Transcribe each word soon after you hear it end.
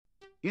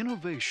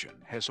Innovation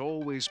has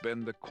always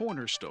been the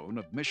cornerstone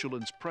of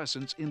Michelin's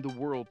presence in the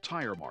world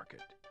tire market.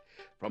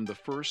 From the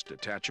first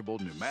detachable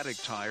pneumatic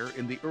tire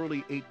in the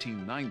early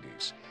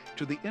 1890s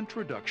to the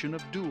introduction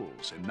of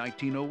duals in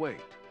 1908,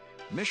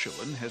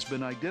 Michelin has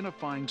been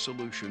identifying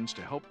solutions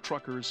to help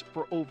truckers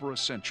for over a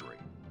century.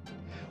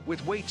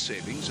 With weight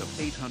savings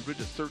of 800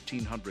 to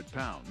 1,300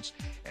 pounds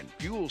and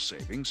fuel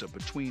savings of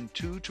between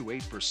 2 to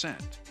 8%,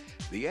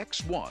 the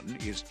X-One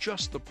is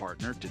just the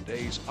partner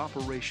today's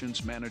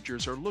operations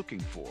managers are looking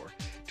for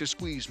to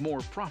squeeze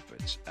more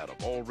profits out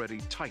of already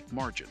tight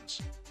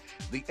margins.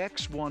 The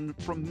X-One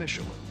from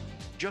Michelin,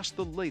 just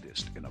the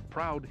latest in a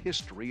proud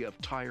history of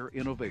tire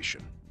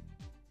innovation.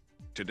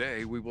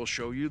 Today we will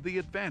show you the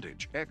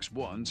advantage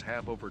X-Ones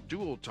have over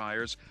dual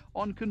tires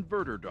on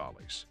converter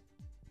dollies.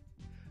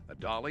 A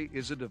dolly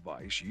is a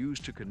device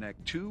used to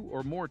connect two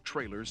or more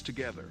trailers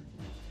together.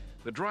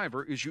 The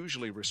driver is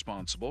usually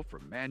responsible for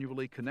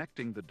manually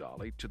connecting the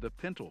dolly to the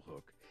pintle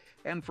hook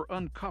and for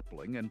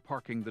uncoupling and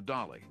parking the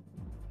dolly.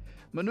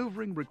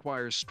 Maneuvering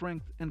requires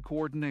strength and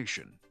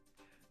coordination.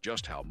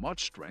 Just how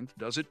much strength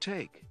does it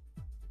take?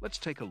 Let's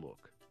take a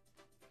look.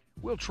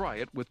 We'll try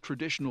it with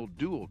traditional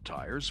dual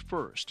tires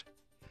first.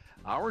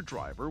 Our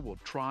driver will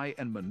try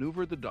and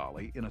maneuver the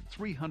dolly in a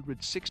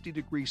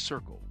 360-degree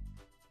circle.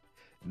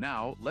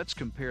 Now let's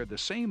compare the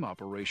same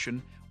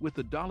operation with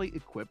the dolly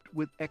equipped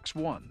with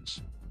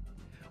X-Ones.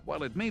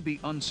 While it may be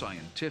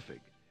unscientific,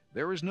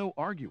 there is no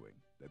arguing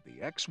that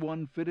the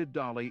X-One fitted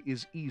dolly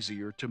is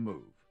easier to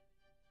move.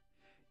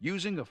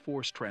 Using a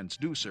force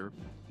transducer,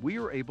 we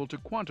are able to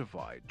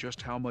quantify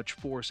just how much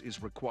force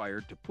is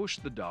required to push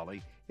the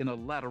dolly in a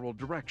lateral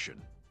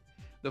direction.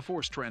 The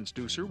force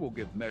transducer will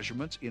give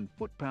measurements in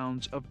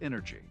foot-pounds of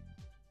energy.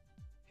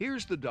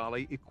 Here's the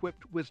dolly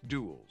equipped with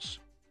duals.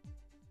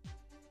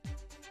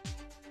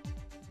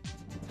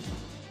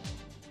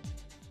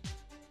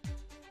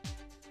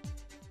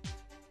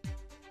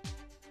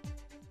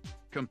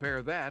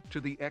 Compare that to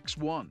the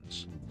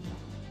X-Ones.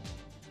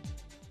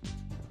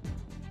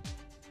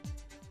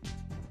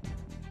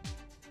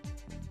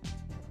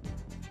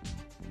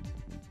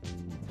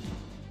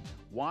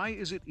 Why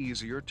is it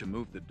easier to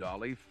move the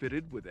dolly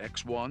fitted with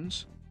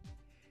X-Ones?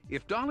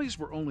 If dollies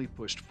were only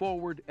pushed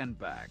forward and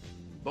back,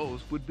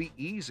 both would be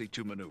easy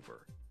to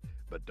maneuver.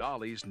 But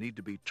dollies need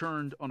to be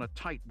turned on a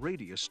tight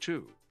radius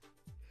too.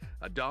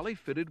 A dolly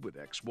fitted with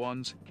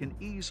X-Ones can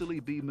easily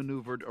be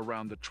maneuvered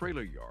around the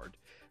trailer yard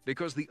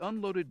because the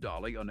unloaded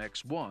dolly on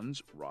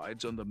X-Ones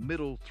rides on the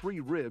middle three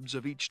ribs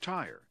of each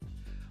tire,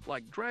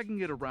 like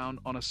dragging it around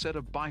on a set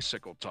of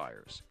bicycle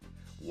tires.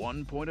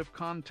 One point of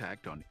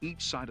contact on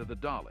each side of the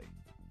dolly,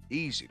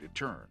 easy to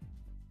turn.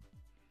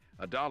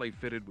 A dolly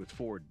fitted with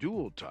 4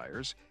 dual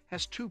tires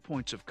has 2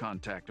 points of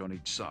contact on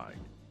each side.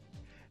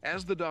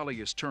 As the dolly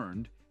is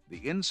turned,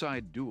 the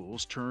inside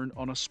duals turn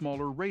on a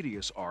smaller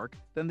radius arc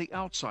than the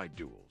outside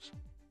duals.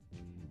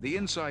 The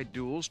inside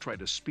duals try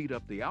to speed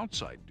up the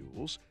outside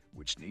duals,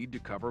 which need to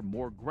cover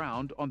more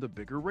ground on the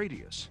bigger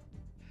radius.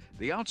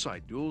 The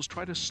outside duals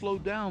try to slow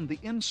down the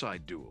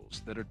inside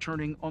duals that are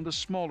turning on the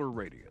smaller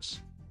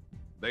radius.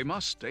 They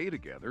must stay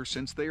together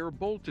since they are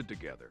bolted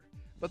together,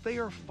 but they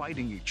are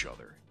fighting each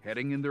other,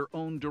 heading in their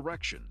own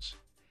directions.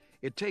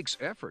 It takes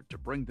effort to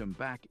bring them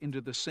back into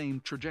the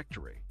same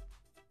trajectory.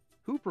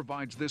 Who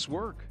provides this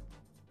work?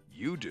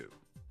 You do.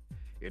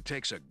 It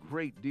takes a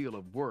great deal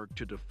of work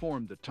to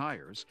deform the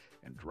tires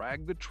and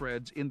drag the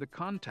treads in the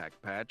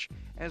contact patch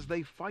as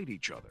they fight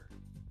each other.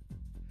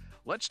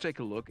 Let's take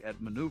a look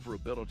at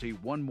maneuverability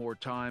one more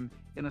time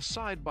in a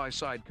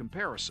side-by-side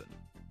comparison.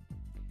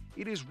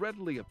 It is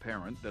readily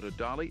apparent that a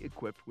dolly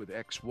equipped with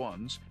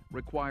X-Ones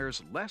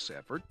requires less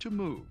effort to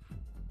move.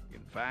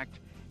 In fact,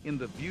 in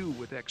the view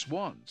with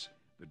X-Ones,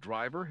 the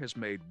driver has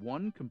made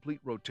one complete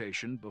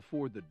rotation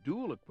before the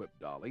dual-equipped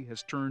dolly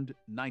has turned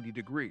 90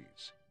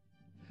 degrees.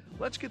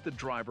 Let's get the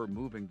driver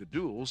moving the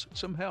duals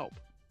some help.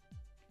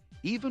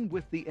 Even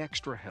with the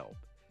extra help,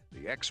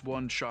 the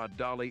X-One shod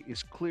dolly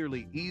is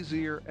clearly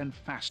easier and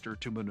faster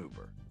to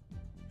maneuver.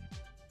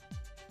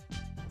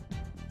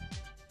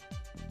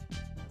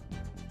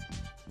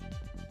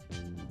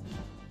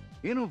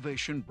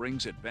 Innovation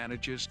brings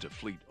advantages to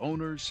fleet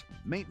owners,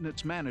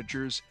 maintenance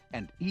managers,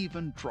 and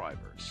even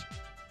drivers.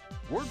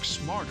 Work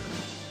smarter,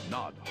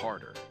 not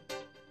harder.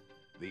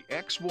 The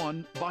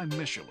X-One by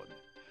Michelin,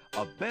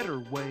 a better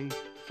way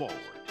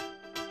forward.